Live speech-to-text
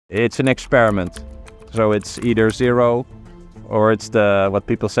It's an experiment. So it's either zero or it's what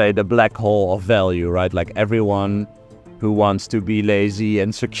people say, the black hole of value, right? Like everyone who wants to be lazy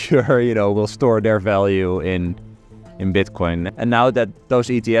and secure, will store their value in Bitcoin. And now that those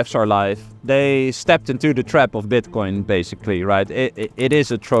ETFs are live, they stepped into the trap of Bitcoin, basically, right? It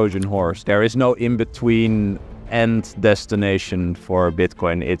is a Trojan horse. There is no in-between end destination for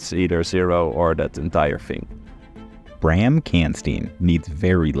Bitcoin. It's either zero or that entire thing. Bram Kanstein needs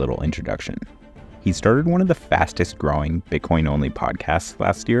very little introduction. He started one of the fastest growing Bitcoin-only podcasts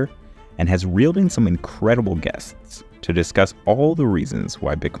last year and has reeled in some incredible guests to discuss all the reasons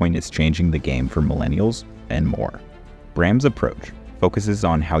why Bitcoin is changing the game for millennials and more. Bram's approach focuses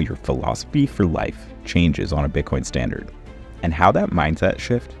on how your philosophy for life changes on a Bitcoin standard, and how that mindset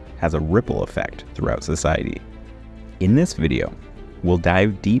shift has a ripple effect throughout society. In this video, we'll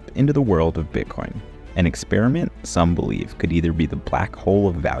dive deep into the world of Bitcoin, an experiment some believe could either be the black hole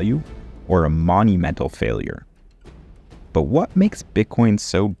of value or a monumental failure. But what makes Bitcoin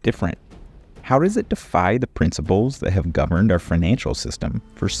so different? How does it defy the principles that have governed our financial system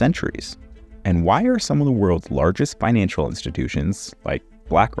for centuries? And why are some of the world's largest financial institutions, like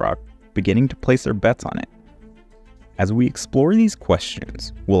BlackRock, beginning to place their bets on it? As we explore these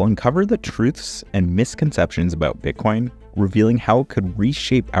questions, we'll uncover the truths and misconceptions about Bitcoin, revealing how it could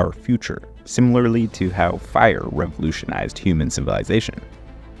reshape our future, similarly to how fire revolutionized human civilization.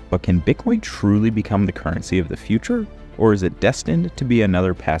 But can Bitcoin truly become the currency of the future, or is it destined to be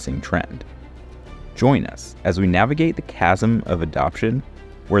another passing trend? Join us as we navigate the chasm of adoption,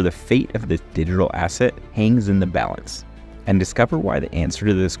 where the fate of this digital asset hangs in the balance, and discover why the answer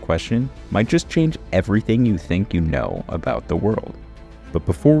to this question might just change everything you think you know about the world. But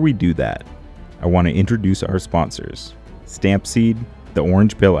before we do that, I want to introduce our sponsors, Stampseed, the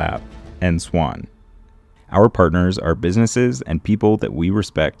Orange Pill app, and Swan. Our partners are businesses and people that we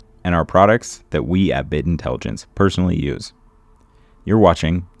respect, and our products that we at Bit Intelligence personally use. You're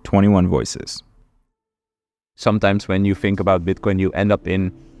watching 21 Voices. Sometimes when you think about Bitcoin, you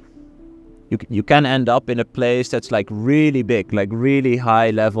can end up in a place that's like really big, like really high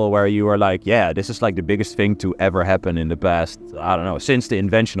level, where you are like, yeah, this is like the biggest thing to ever happen in the past, I don't know, since the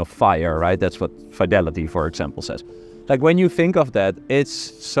invention of fire, right? That's what Fidelity, for example, says. Like when you think of that, it's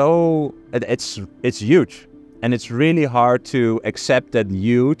huge. And it's really hard to accept that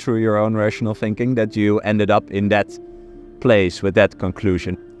you, through your own rational thinking, that you ended up in that place with that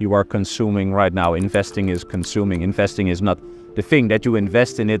conclusion. You are consuming right now. Investing is consuming. Investing is not the thing that you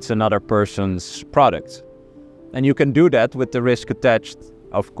invest in. It's another person's product. And you can do that with the risk attached,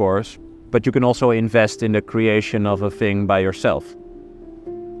 of course, but you can also invest in the creation of a thing by yourself.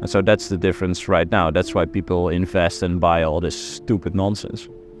 And so that's the difference right now. That's why people invest and buy all this stupid nonsense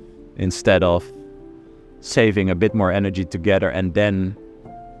instead of saving a bit more energy together and then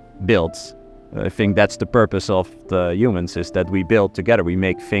build. I think that's the purpose of the humans, is that we build together, we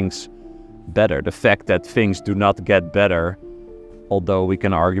make things better. The fact that things do not get better, although we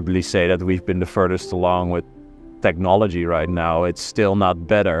can arguably say that we've been the furthest along with technology right now, it's still not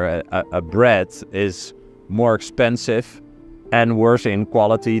better. A bread is more expensive and worse in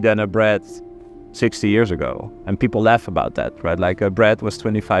quality than a bread 60 years ago. And people laugh about that, right? Like a bread was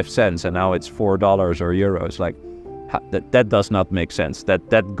 25 cents and now it's $4 or euros. Like that does not make sense.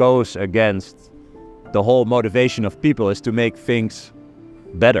 That goes against the whole motivation of people, is to make things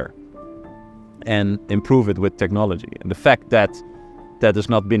better and improve it with technology. And the fact that that has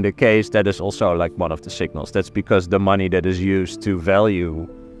not been the case, that is also like one of the signals. That's because the money that is used to value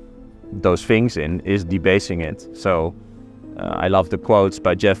those things in is debasing it. So I love the quotes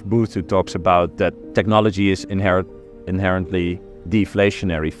by Jeff Booth, who talks about that technology is inherently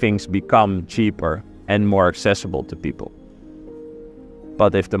deflationary. Things become cheaper and more accessible to people.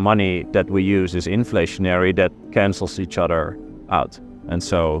 But if the money that we use is inflationary, that cancels each other out. And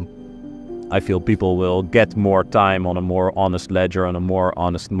so I feel people will get more time on a more honest ledger, on a more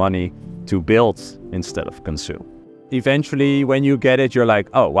honest money to build instead of consume. Eventually, when you get it, you're like,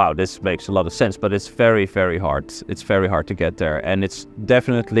 oh, wow, this makes a lot of sense, but it's very, very hard. It's very hard to get there. And it's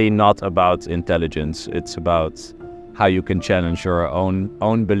definitely not about intelligence. It's about how you can challenge your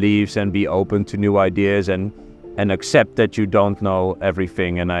own beliefs and be open to new ideas and accept that you don't know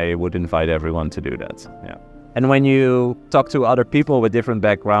everything. And I would invite everyone to do that. Yeah. And when you talk to other people with different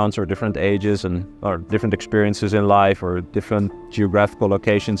backgrounds or different ages or different experiences in life or different geographical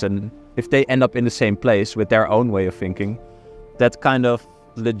locations, and if they end up in the same place with their own way of thinking, that kind of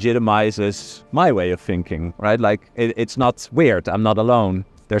legitimizes my way of thinking, right? Like it's not weird. I'm not alone.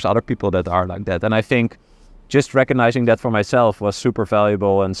 There's other people that are like that. And I think just recognizing that for myself was super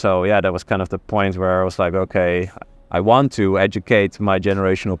valuable. And so, yeah, that was kind of the point where I was like, okay, I want to educate my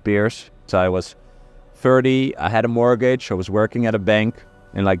generational peers. So I was 30, I had a mortgage, I was working at a bank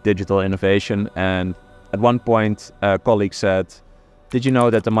in like digital innovation, and at one point a colleague said, "Did you know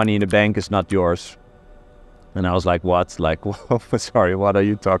that the money in the bank is not yours?" And I was like, "What?" Like, sorry, what are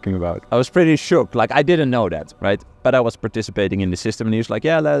you talking about? I was pretty shook. Like, I didn't know that, right? But I was participating in the system, and he was like,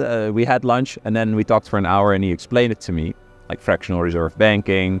 "Yeah, we had lunch," and then we talked for an hour, and he explained it to me, like fractional reserve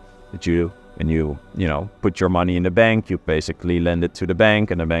banking, that when you put your money in the bank, you basically lend it to the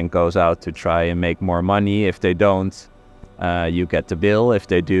bank, and the bank goes out to try and make more money. If they don't, you get the bill. If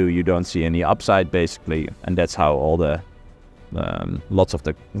they do, you don't see any upside, basically. And that's how all the lots of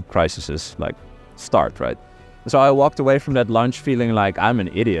the crises like start, right? So I walked away from that lunch feeling like I'm an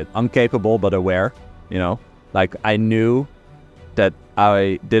idiot, incapable but aware, like I knew that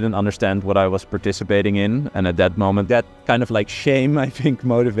I didn't understand what I was participating in. And at that moment, that kind of like shame, I think,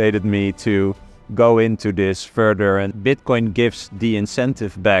 motivated me to go into this further. And Bitcoin gives the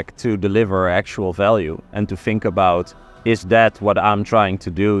incentive back to deliver actual value and to think about, is that what I'm trying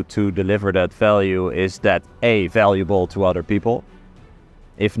to do to deliver that value? Is that A, valuable to other people?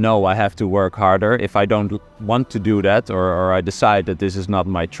 If no, I have to work harder. If I don't want to do that, or I decide that this is not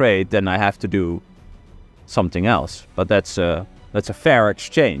my trade, then I have to do something else. But that's a fair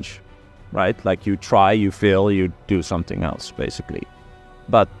exchange, right? Like you try, you fail, you do something else, basically.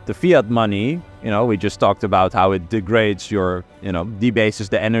 But the fiat money, we just talked about how it degrades your, debases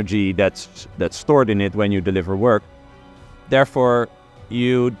the energy that's stored in it when you deliver work. Therefore,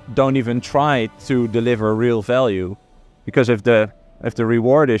 you don't even try to deliver real value, because if the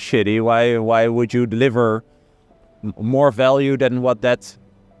reward is shitty, why would you deliver more value than what that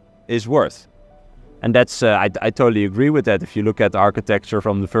is worth? And that's I totally agree with that. If you look at architecture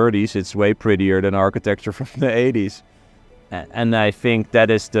from the 30s, it's way prettier than architecture from the 80s. And I think that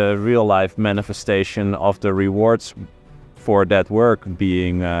is the real life manifestation of the rewards for that work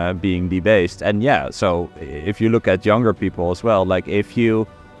being debased. And yeah, so if you look at younger people as well, like if you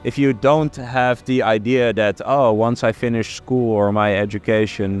don't have the idea that, oh, once I finish school or my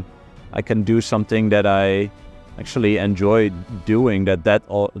education, I can do something that I actually enjoy doing, that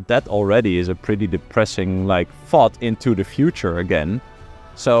already is a pretty depressing like thought into the future again.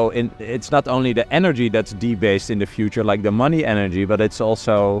 So it's not only the energy that's debased in the future, like the money energy, but it's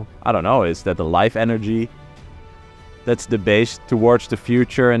also, I don't know, is that the life energy that's debased towards the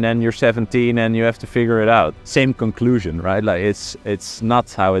future, and then you're 17 and you have to figure it out. Same conclusion, right? Like it's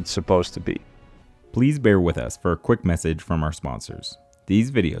not how it's supposed to be. Please bear with us for a quick message from our sponsors.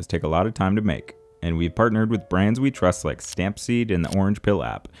 These videos take a lot of time to make, and we've partnered with brands we trust like Stampseed and the Orange Pill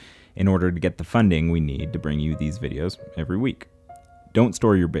app in order to get the funding we need to bring you these videos every week. Don't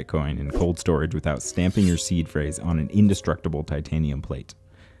store your Bitcoin in cold storage without stamping your seed phrase on an indestructible titanium plate.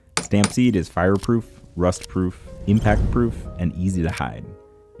 Stampseed is fireproof, rust-proof, impact-proof, and easy to hide.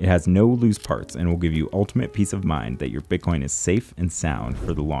 It has no loose parts and will give you ultimate peace of mind that your Bitcoin is safe and sound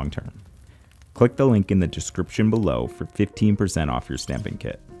for the long term. Click the link in the description below for 15% off your stamping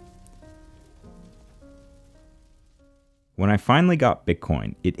kit. When I finally got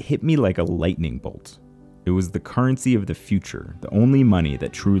Bitcoin, it hit me like a lightning bolt. It was the currency of the future, the only money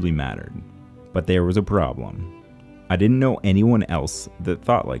that truly mattered. But there was a problem. I didn't know anyone else that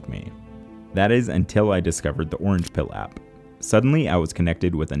thought like me. That is until I discovered the Orange Pill app. Suddenly, I was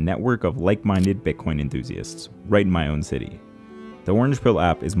connected with a network of like-minded Bitcoin enthusiasts, right in my own city. The Orange Pill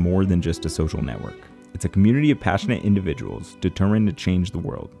app is more than just a social network. It's a community of passionate individuals determined to change the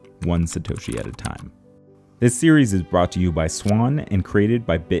world, one Satoshi at a time. This series is brought to you by Swan and created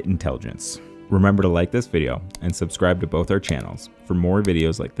by Bit Intelligence. Remember to like this video and subscribe to both our channels for more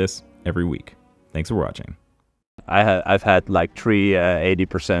videos like this every week. Thanks for watching. I've had like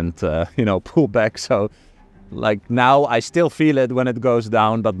 80% pullback, so like now I still feel it when it goes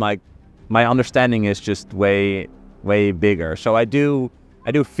down, but my understanding is just way bigger. So I do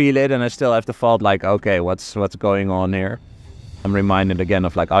feel it, and I still have the thought like, okay, what's going on here? I'm reminded again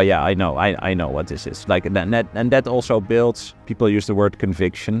of like, oh yeah, I know what this is. Like and that also builds, people use the word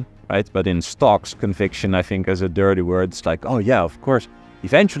conviction, right? But in stocks, conviction, I think, is a dirty word. It's like, oh yeah, of course,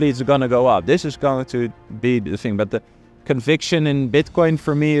 eventually it's gonna go up. This is going to be the thing. But the conviction in Bitcoin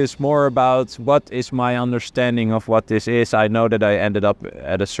for me is more about what is my understanding of what this is. I know that I ended up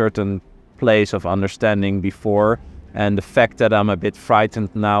at a certain place of understanding before, and the fact that I'm a bit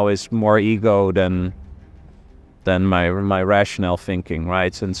frightened now is more ego than my rational thinking,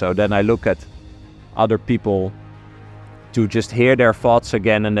 right? And so then I look at other people to just hear their thoughts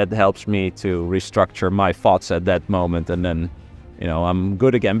again, and that helps me to restructure my thoughts at that moment, and then I'm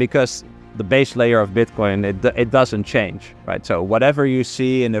good again, because the base layer of Bitcoin, it doesn't change, right? So whatever you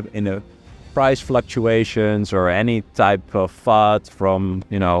see in a price fluctuations or any type of FUD from,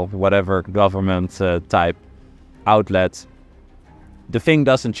 whatever government type outlet, the thing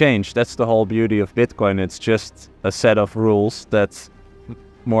doesn't change. That's the whole beauty of Bitcoin. It's just a set of rules that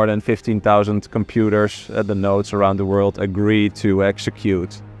more than 15,000 computers at the nodes around the world agree to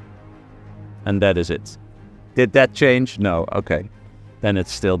execute. And that is it. Did that change? No. Okay. Then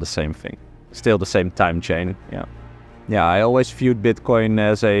it's still the same thing. Still the same time chain. Yeah. Yeah, I always viewed Bitcoin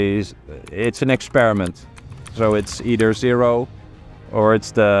as it's an experiment. So it's either zero or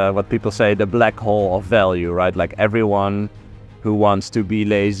it's what people say, the black hole of value, right? Like everyone who wants to be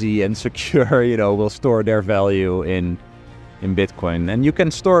lazy and secure, will store their value in Bitcoin. And you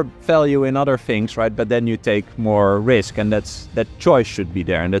can store value in other things, right? But then you take more risk, and that choice should be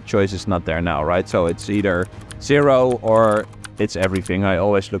there, and that choice is not there now, right? So it's either zero or it's everything. I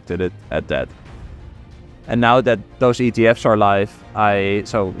always looked at it at that. And now that those ETFs are live, I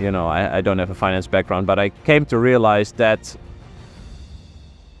don't have a finance background, but I came to realize that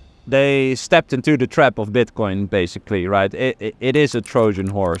they stepped into the trap of Bitcoin, basically, right? It is a Trojan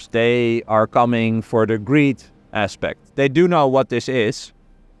horse. They are coming for the greed aspect. They do know what this is.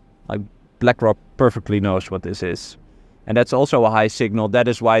 Like BlackRock perfectly knows what this is. And that's also a high signal. That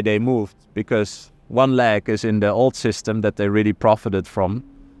is why they moved, because one leg is in the old system that they really profited from.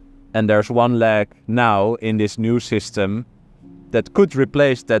 And there's one leg now in this new system that could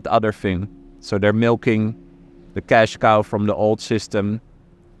replace that other thing. So they're milking the cash cow from the old system,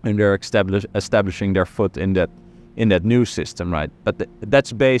 and they're establishing their foot in that new system, right? But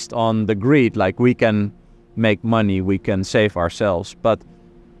that's based on the greed. Like, we can make money, we can save ourselves. But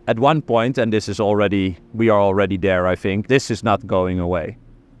at one point, and we are already there, I think, this is not going away.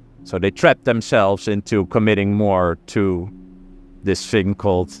 So they trap themselves into committing more to this thing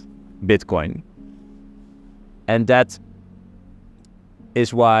called Bitcoin. And that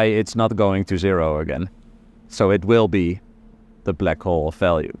is why it's not going to zero again. So it will be the black hole of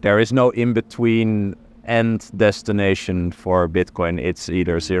value. There is no in-between end destination for Bitcoin. It's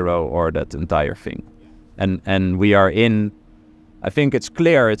either zero or that entire thing. And we are I think it's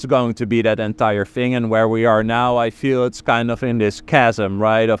clear it's going to be that entire thing. And where we are now, I feel it's kind of in this chasm,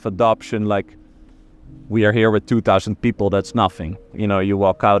 right, of adoption. Like, we are here with 2,000 people, that's nothing. You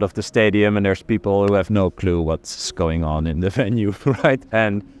walk out of the stadium and there's people who have no clue what's going on in the venue, right?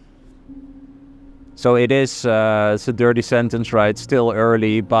 And so it's a dirty sentence, right? Still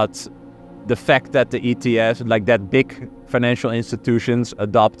early, but the fact that the ETFs, like that big financial institutions,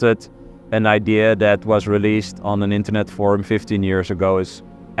 adopted an idea that was released on an internet forum 15 years ago is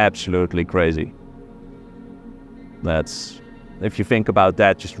absolutely crazy. If you think about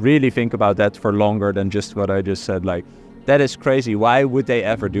that, just really think about that for longer than just what I just said. Like, that is crazy. Why would they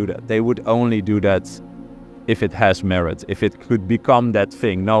ever do that? They would only do that if it has merit, if it could become that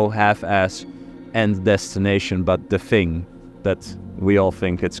thing. No half-ass end destination, but the thing that we all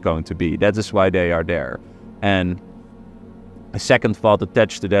think it's going to be. That is why they are there. And a second thought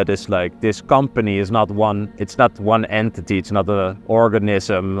attached to that is, like, this company is not one entity. It's not an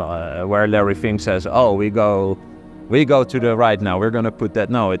organism where Larry Fink says, oh, we go to the right now, we're going to put that.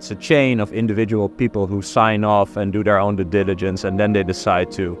 No, it's a chain of individual people who sign off and do their own due diligence, and then they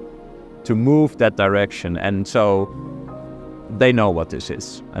decide to move that direction. And so they know what this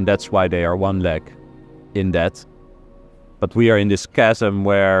is, and that's why they are one leg in that. But we are in this chasm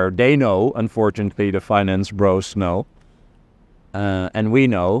where they know, unfortunately, the finance bros know, and we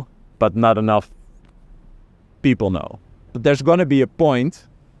know, but not enough people know. But there's going to be a point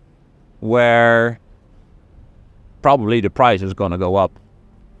where probably the price is going to go up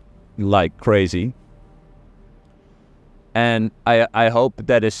like crazy. And I hope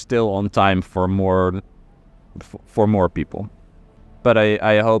that is still on time for more people. But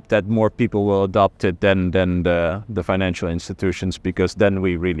I hope that more people will adopt it than the financial institutions, because then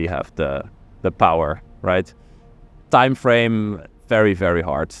we really have the power, right? Time frame, very, very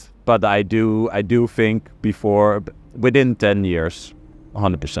hard. But I do think within 10 years,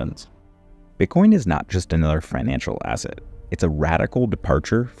 100%. Bitcoin is not just another financial asset. It's a radical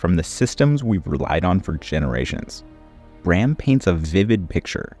departure from the systems we've relied on for generations. Bram paints a vivid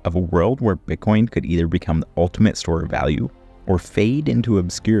picture of a world where Bitcoin could either become the ultimate store of value or fade into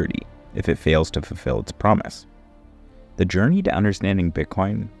obscurity if it fails to fulfill its promise. The journey to understanding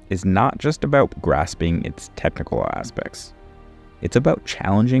Bitcoin is not just about grasping its technical aspects. It's about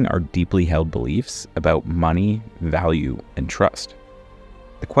challenging our deeply held beliefs about money, value, and trust.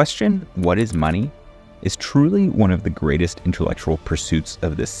 The question, what is money, is truly one of the greatest intellectual pursuits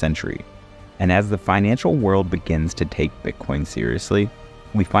of this century. And as the financial world begins to take Bitcoin seriously,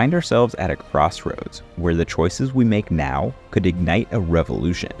 we find ourselves at a crossroads where the choices we make now could ignite a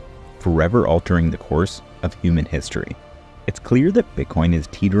revolution, forever altering the course of human history. It's clear that Bitcoin is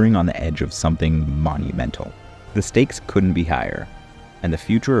teetering on the edge of something monumental. The stakes couldn't be higher, and the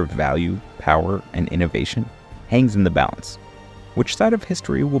future of value, power, and innovation hangs in the balance. Which side of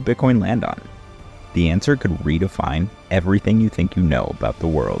history will Bitcoin land on? The answer could redefine everything you think you know about the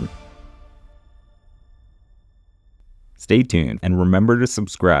world. Stay tuned and remember to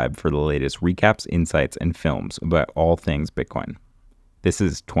subscribe for the latest recaps, insights, and films about all things Bitcoin. This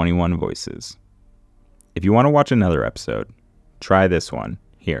is 21 Voices. If you want to watch another episode, try this one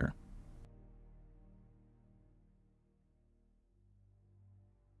here.